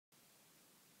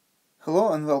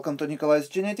Hello and welcome to Nikolai's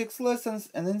genetics lessons,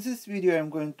 and in this video I'm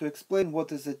going to explain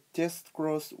what is a test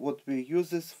cross, what we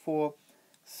use this for.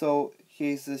 So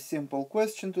here's a simple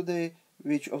question today: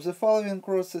 which of the following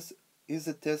crosses is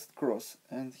a test cross?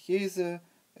 And here's an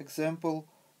example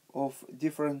of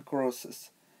different crosses.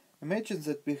 Imagine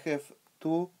that we have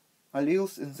two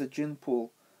alleles in the gene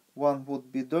pool. One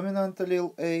would be dominant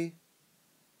allele A,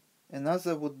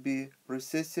 another would be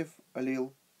recessive allele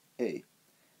A.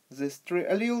 These three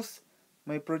alleles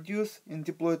may produce in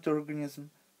diploid organism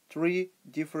three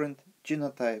different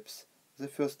genotypes. The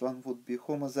first one would be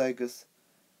homozygous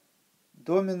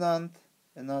dominant,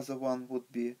 another one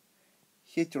would be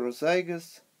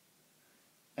heterozygous,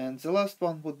 and the last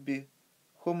one would be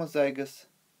homozygous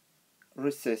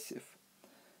recessive.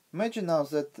 Imagine now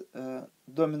that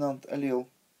dominant allele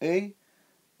A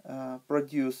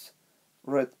produce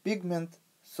red pigment.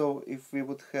 So if we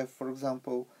would have, for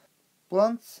example,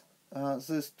 plants,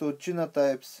 these two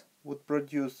genotypes would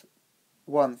produce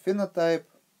one phenotype,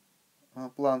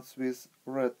 plants with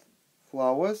red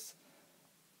flowers,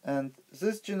 and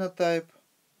this genotype,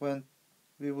 when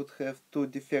we would have two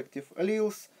defective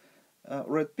alleles,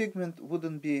 red pigment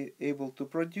wouldn't be able to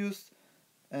produce,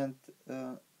 and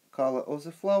color of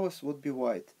the flowers would be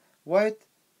white. White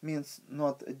means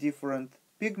not a different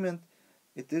pigment,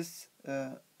 it is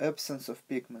absence of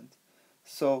pigment.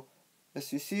 So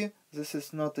as you see, this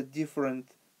is not a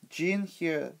different gene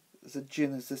here. The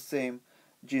gene is the same,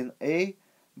 gene A,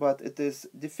 but it is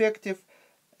defective,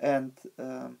 and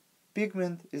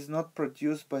pigment is not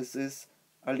produced by this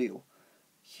allele.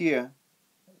 Here,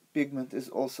 pigment is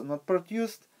also not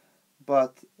produced,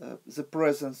 but the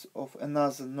presence of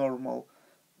another normal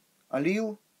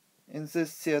allele in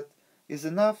this set is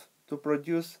enough to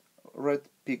produce red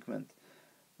pigment.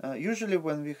 Usually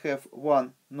when we have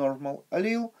one normal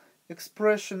allele,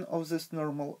 expression of this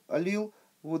normal allele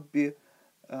would be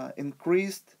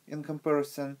increased in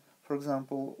comparison. For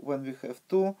example, when we have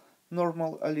two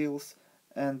normal alleles,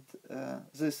 and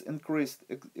this increased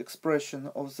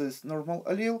expression of this normal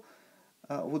allele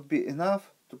would be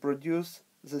enough to produce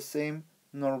the same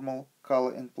normal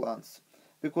color in plants.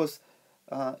 Because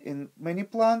in many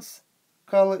plants,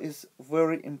 color is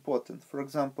very important. For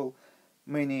example,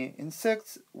 many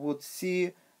insects would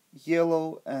see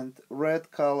yellow and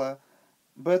red color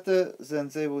better than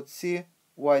they would see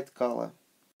white color.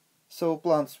 So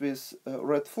plants with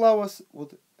red flowers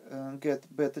would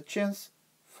get better chance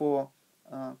for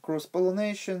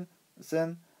cross-pollination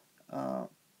than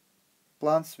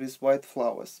plants with white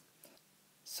flowers.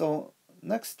 So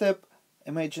next step,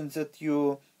 imagine that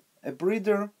you're a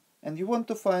breeder and you want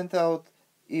to find out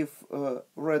if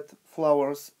red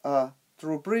flowers are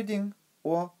true breeding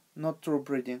or not true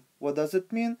breeding. What does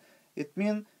it mean? It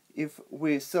means if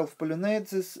we self-pollinate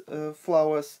these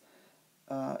flowers,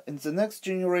 in the next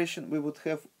generation we would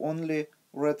have only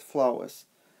red flowers.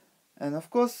 And of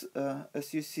course,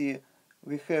 as you see,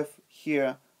 we have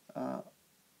here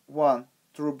one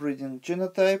true breeding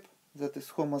genotype, that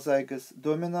is homozygous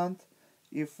dominant.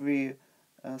 If we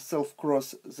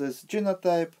self-cross this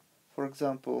genotype, for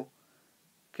example,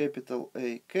 capital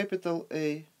A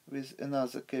with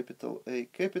another capital A,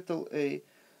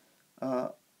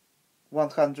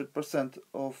 100%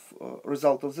 of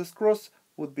result of this cross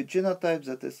would be genotype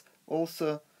that is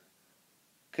also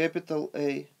capital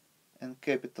A and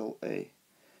capital A.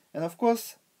 And of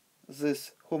course,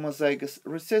 this homozygous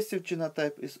recessive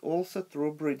genotype is also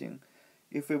true breeding.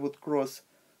 If we would cross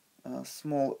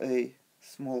small a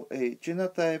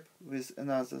genotype with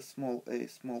another small a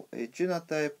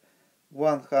genotype,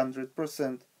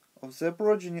 100% of the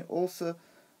progeny also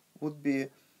would be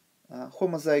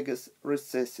homozygous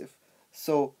recessive.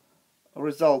 So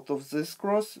result of this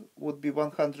cross would be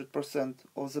 100%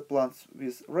 of the plants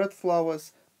with red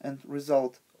flowers, and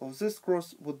result of this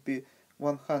cross would be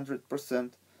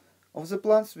 100% of the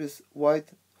plants with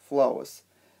white flowers.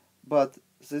 But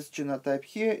this genotype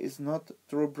here is not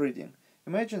true breeding.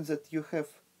 Imagine that you have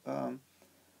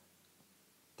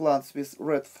plants with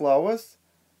red flowers.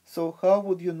 So how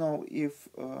would you know if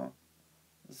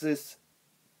this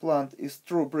plant is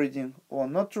true breeding or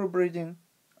not true breeding?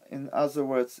 In other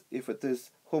words, if it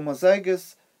is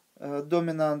homozygous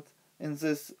dominant in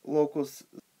this locus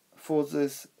for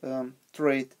this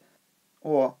trait,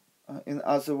 or in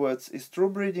other words is true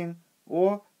breeding,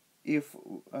 or if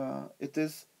it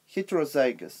is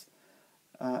heterozygous.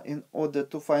 In order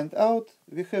to find out,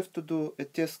 we have to do a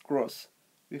test cross.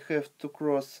 We have to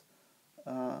cross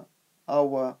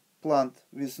our plant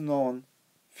with known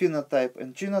phenotype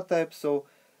and genotype. So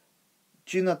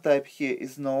genotype here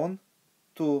is known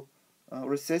to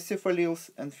recessive alleles,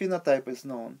 and phenotype is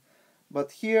known.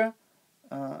 But here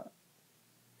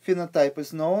phenotype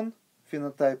is known,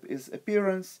 phenotype is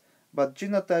appearance, but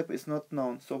genotype is not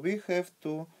known. So we have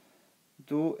to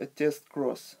do a test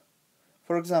cross.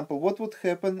 For example, what would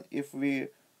happen if we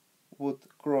would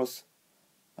cross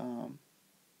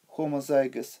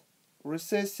homozygous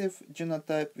recessive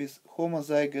genotype with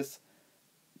homozygous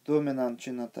dominant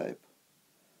genotype?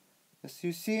 As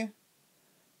you see,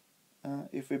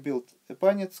 if we build a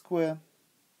Punnett square,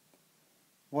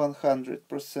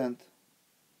 100%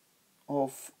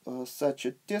 of such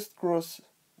a test cross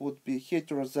would be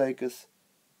heterozygous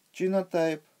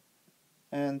genotype,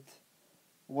 and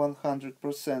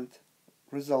 100%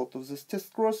 result of this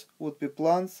test cross would be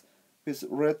plants with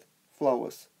red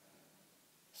flowers.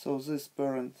 So this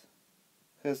parent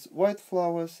has white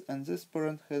flowers and this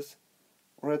parent has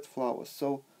red flowers.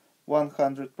 So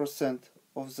 100%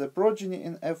 of the progeny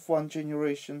in F1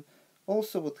 generation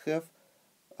also would have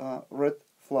red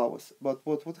flowers. But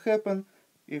what would happen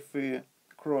if we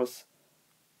cross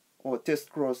or test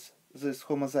cross this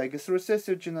homozygous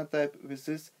recessive genotype with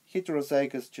this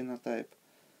heterozygous genotype?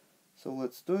 So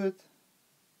let's do it.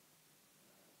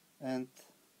 And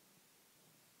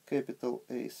capital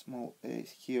A, small a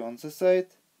here on the side.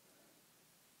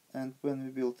 And when we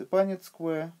build a Punnett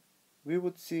square, we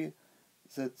would see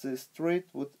that this trait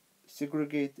would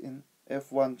segregate in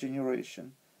F1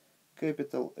 generation.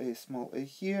 Capital A, small a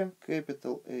here,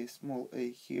 capital A, small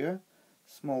a here,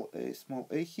 small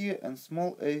a here, and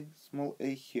small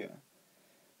a here.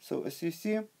 So as you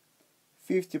see,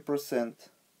 50%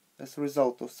 as a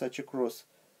result of such a cross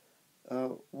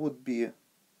would be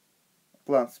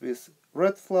plants with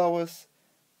red flowers,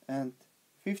 and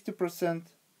 50%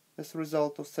 as a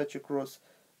result of such a cross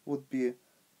would be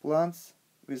plants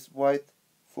with white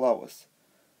flowers.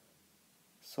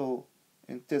 So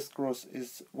in test cross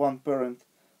is one parent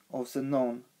of the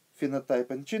known phenotype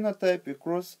and genotype, we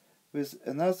cross with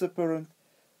another parent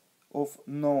of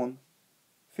known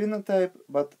phenotype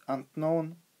but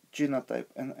unknown genotype.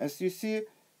 And as you see,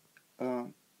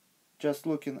 just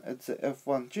looking at the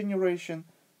F1 generation,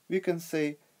 we can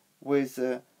say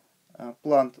whether a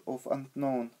plant of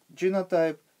unknown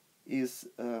genotype is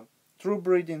true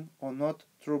breeding or not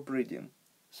true breeding.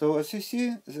 So as you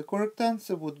see, the correct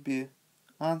answer would be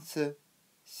answer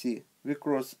C. We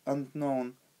cross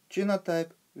unknown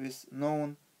genotype with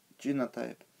known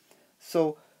genotype.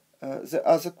 So the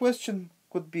other question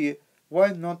could be,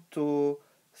 why not to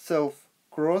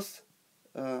self-cross,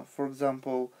 for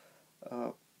example,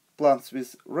 plants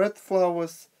with red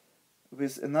flowers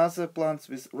with another plants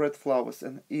with red flowers,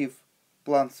 and if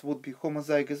plants would be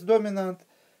homozygous dominant,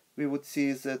 we would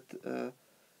see that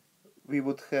we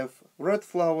would have red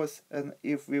flowers, and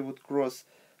if we would cross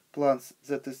plants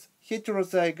that is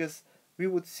heterozygous, we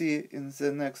would see in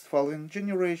the next following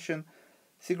generation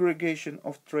segregation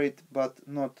of trait, but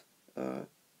not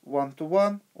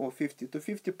 1-to-1 or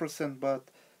 50-to-50%,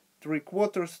 but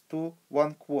 3/4 to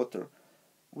 1/4.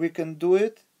 We can do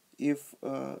it if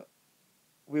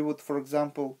we would, for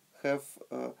example, have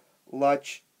a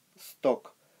large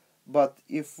stock. But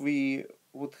if we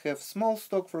would have small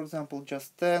stock, for example,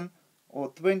 just 10 or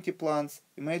 20 plants,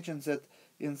 imagine that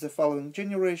in the following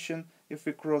generation, if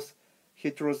we cross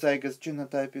heterozygous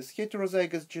genotype with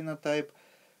heterozygous genotype,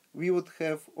 we would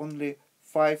have only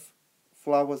 5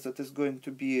 flowers that is going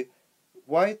to be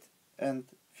white and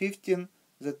 15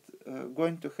 that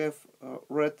going to have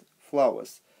red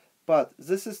flowers. But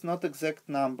this is not exact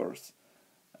numbers.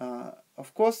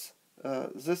 Of course,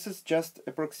 this is just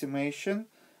approximation,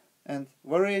 and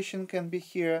variation can be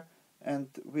here, and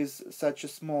with such a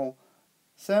small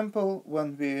sample,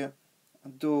 when we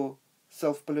do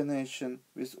self-pollination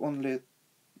with only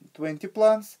 20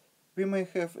 plants, we may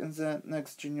have in the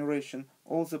next generation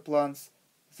all the plants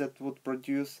that would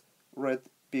produce red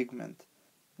pigment.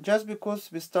 Just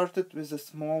because we started with a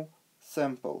small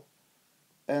sample.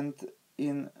 And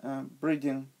in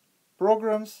breeding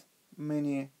programs,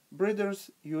 many breeders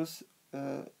use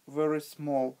a very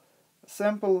small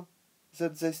sample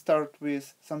that they start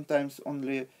with, sometimes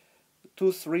only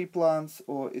 2-3 plants,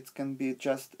 or it can be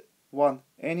just one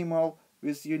animal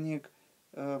with unique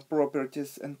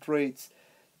properties and traits.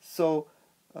 So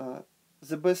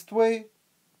the best way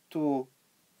to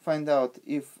find out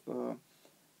if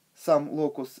some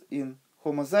locus in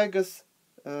homozygous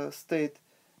state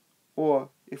or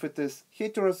if it is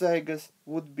heterozygous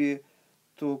would be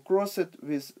to cross it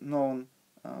with known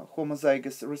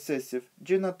homozygous recessive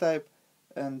genotype,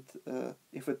 and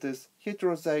if it is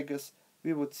heterozygous,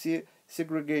 we would see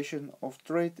segregation of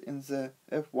trait in the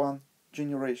F1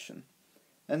 generation.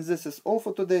 And this is all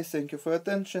for today. Thank you for your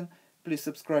attention. Please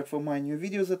subscribe for my new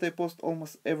videos that I post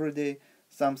almost every day.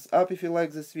 Thumbs up if you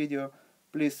like this video.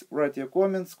 Please write your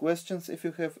comments, questions if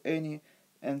you have any,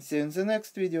 and see you in the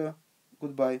next video.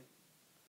 Goodbye.